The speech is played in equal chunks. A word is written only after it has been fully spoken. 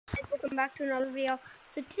welcome back to another video.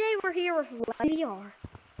 So today we're here with VR.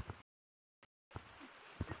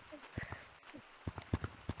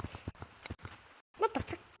 What the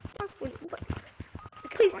frick? What?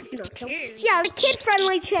 Please do not kill me. Yeah, the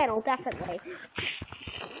kid-friendly channel, definitely.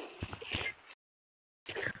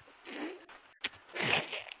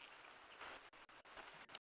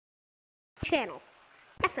 Channel,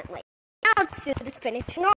 definitely. Now let's do this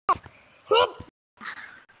finishing off.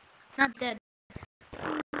 Not dead.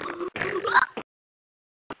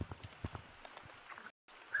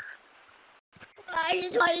 I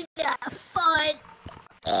just wanted to have fun.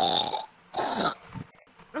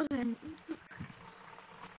 Okay.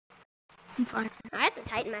 I'm fine. I have to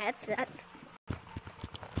tighten my headset.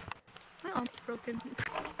 My arm's broken.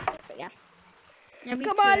 Yeah.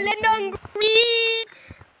 Come on, Lyndon Green!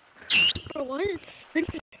 Bro, what is this?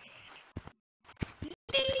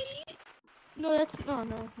 No, that's not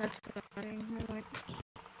never mind.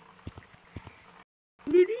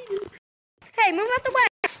 Hey, move out the way!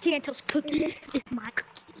 Santa's cookie is my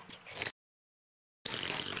cookie.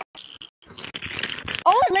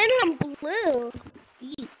 Oh, it landed on blue.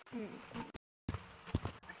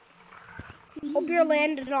 Hope yours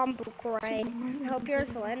landed on gray. I hope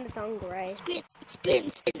yours landed on gray.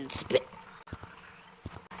 Spin.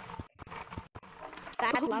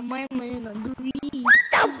 Bad luck. Mine landed on green.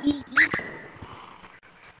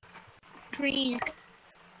 Green.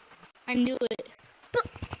 I knew it.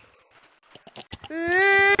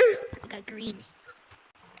 I got green.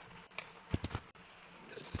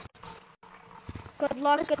 Good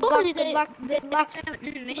luck, good luck. I have an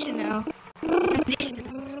animation now.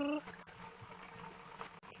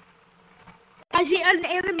 I see an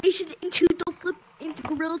animation into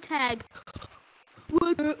Gorilla Tag.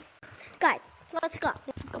 What? Guys, let's go.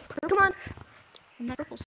 Come on.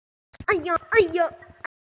 Purple.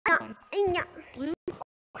 Blue.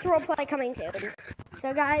 It's roleplay coming soon.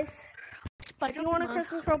 So guys, if you want a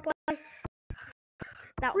Christmas roleplay,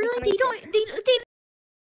 that will Really? be coming soon.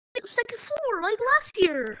 They second floor like last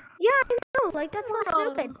year. Yeah, I know. Like that's so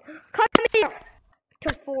stupid. Come here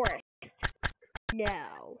to forest.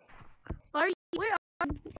 No. Where are you?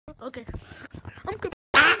 Okay. I'm good.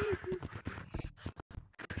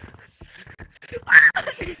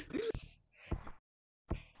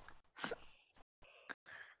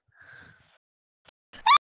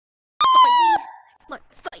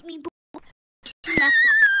 Fight me, bro.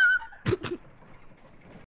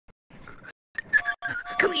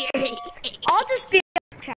 Come here. I'll just be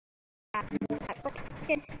that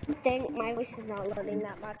freaking thing. My voice is not loading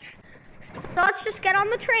that much. So let's just get on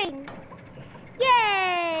the train.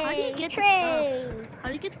 Yay! How do you get train? the stuff? How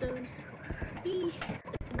do you get those?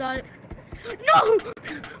 Got it. No!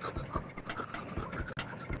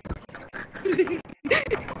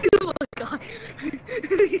 Oh my god.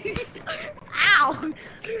 Ow!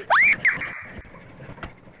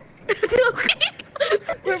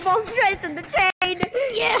 We're both chasing the train.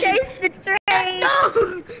 Yeah. Chase the train. No!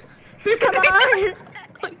 Come on.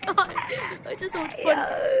 Oh my god. I just so much fun.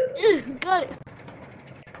 Got it.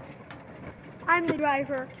 I'm the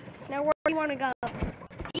driver. Now where do you want to go?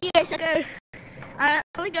 See you guys, sucker. I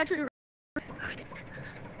only got to the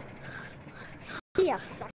See ya,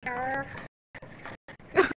 sucker.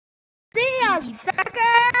 See ya,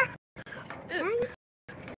 sucker.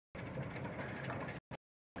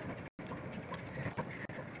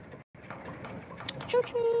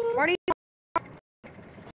 Where do you?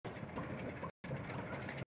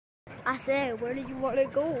 I said, where do you want to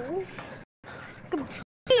go?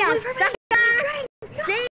 See ya, sucker.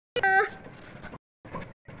 See ya.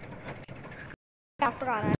 I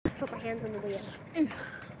forgot. I just put my hands on the wheel.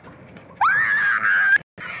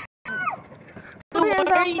 No, Hands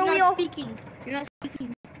why are off you the not wheel. speaking? You're not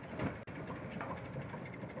speaking.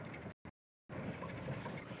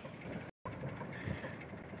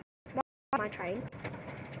 My train.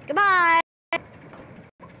 Goodbye.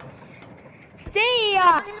 See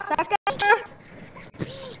ya, sucker.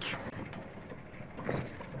 Speak.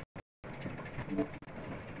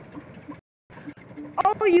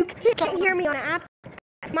 Oh, you can't hear me on an app.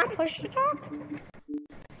 Am I push to talk?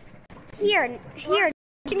 Here.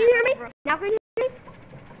 Can you hear me? Now can you hear me?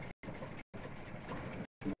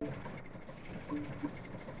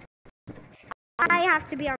 I have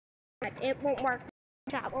to be on. It won't work.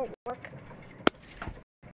 That won't work.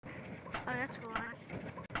 Oh, that's why.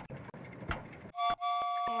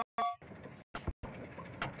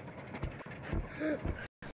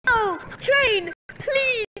 Oh, train,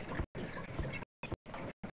 please.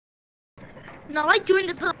 No, I like doing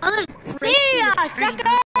this other. See ya, sucker.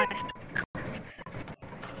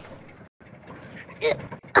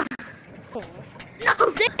 No.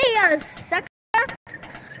 See ya, sucker.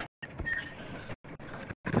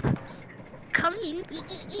 Coming.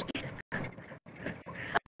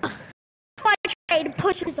 My train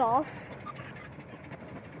pushes off.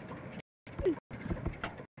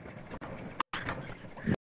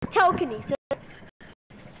 Telekinesis.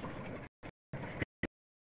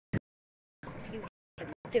 You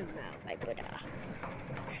do now, my Buddha.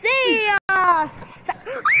 See ya!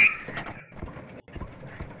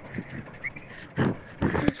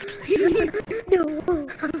 No.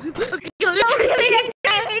 Okay, go to the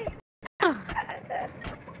train.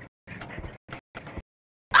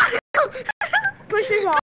 Pushes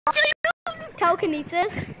off.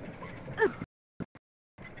 Telekinesis.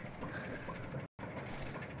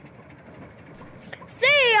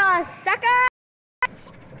 See ya, sucker!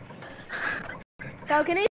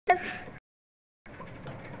 Telekinesis.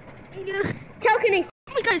 Telekinesis.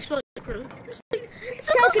 Oh my God, it's really cool. It's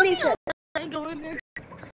Telekinesis. Go in there.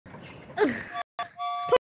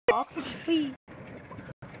 Off. Wee.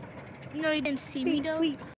 You know, you didn't see me though.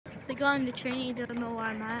 Wee. If I got on the train, you don't know where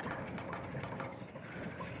I'm at.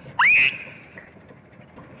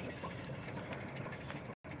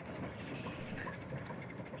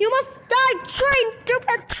 You must die, train!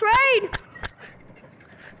 Stupid train!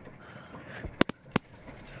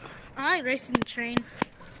 I like racing the train.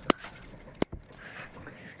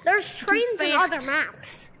 There's trains in fast. other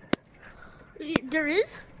maps. There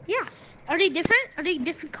is? Yeah. Are they different? Are they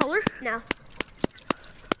different color? No.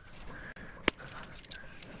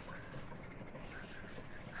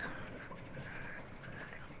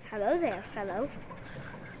 Hello there, fellow.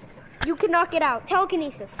 You cannot get out.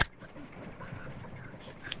 Telekinesis.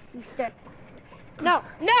 You stay. No,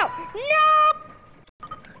 no,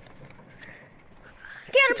 no!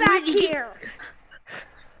 Get back ready. here.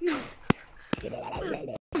 No.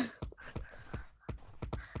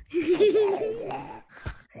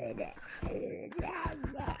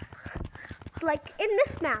 Like, in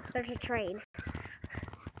this map, there's a train.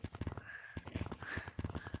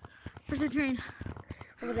 Where's the train?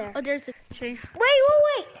 Over there. Oh, there's the train.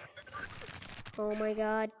 Wait! Oh my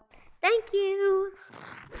god. Thank you.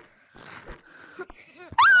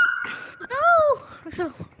 Oh!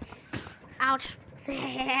 So, ouch.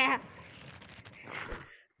 Yay.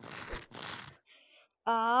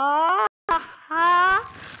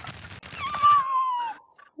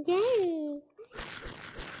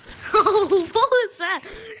 Oh, what was that?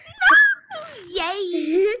 No!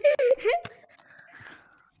 Yay!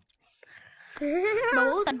 But what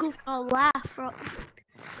was that goof laugh from?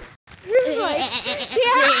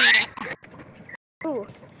 Yeah. Ooh.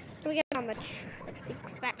 We get on the big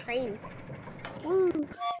fat train. Ooh. There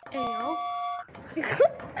you go. You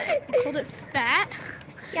called it fat?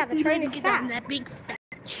 Yeah, the You train need is to get on fat. that big fat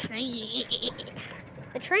train.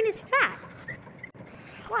 The train is fat.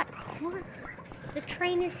 What? What? The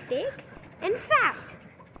train is big and fat.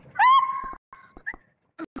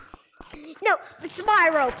 No, it's my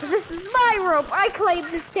rope. This is my rope. I claim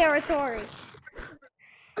this territory.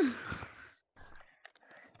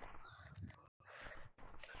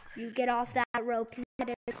 You get off that rope.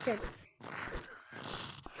 No!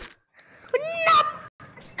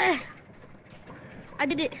 I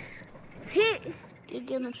did it. Hit. Did you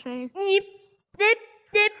get on the train? Dip, dip,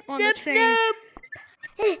 dip, On the dip, train.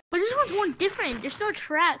 dip. But this one's one different. There's no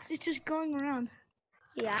tracks. It's just going around.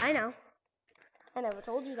 Yeah, I know. I never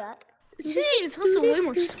told you that. The train is also way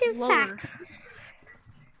more slower. Facts.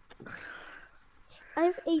 I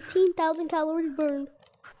have 18,000 calories burned.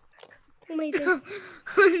 Amazing.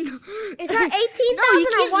 Is that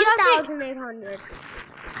 18,000 or 1,800?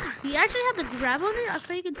 You actually have to grab on it? I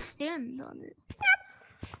thought you could stand on it.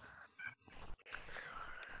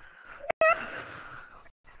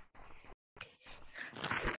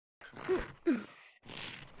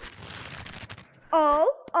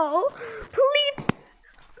 Oh, please.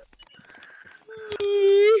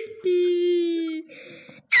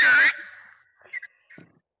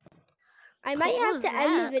 I might What have was to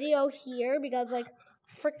end the that? video here because, like,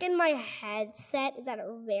 freaking my headset is at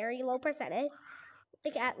a very low percentage.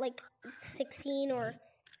 Like, at, 16 or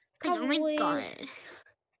probably... Oh my god.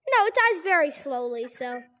 No, it dies very slowly,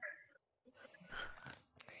 so...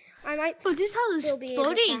 I might So this house still is be able to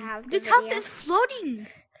floating. have the This house video. is floating.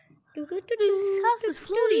 This house is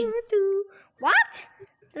floating. What?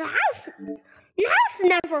 The house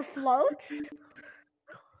never floats.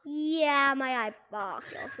 Yeah, my eyeballs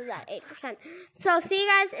is at 8%. So see you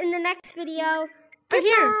guys in the next video. Right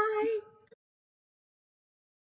here. Goodbye.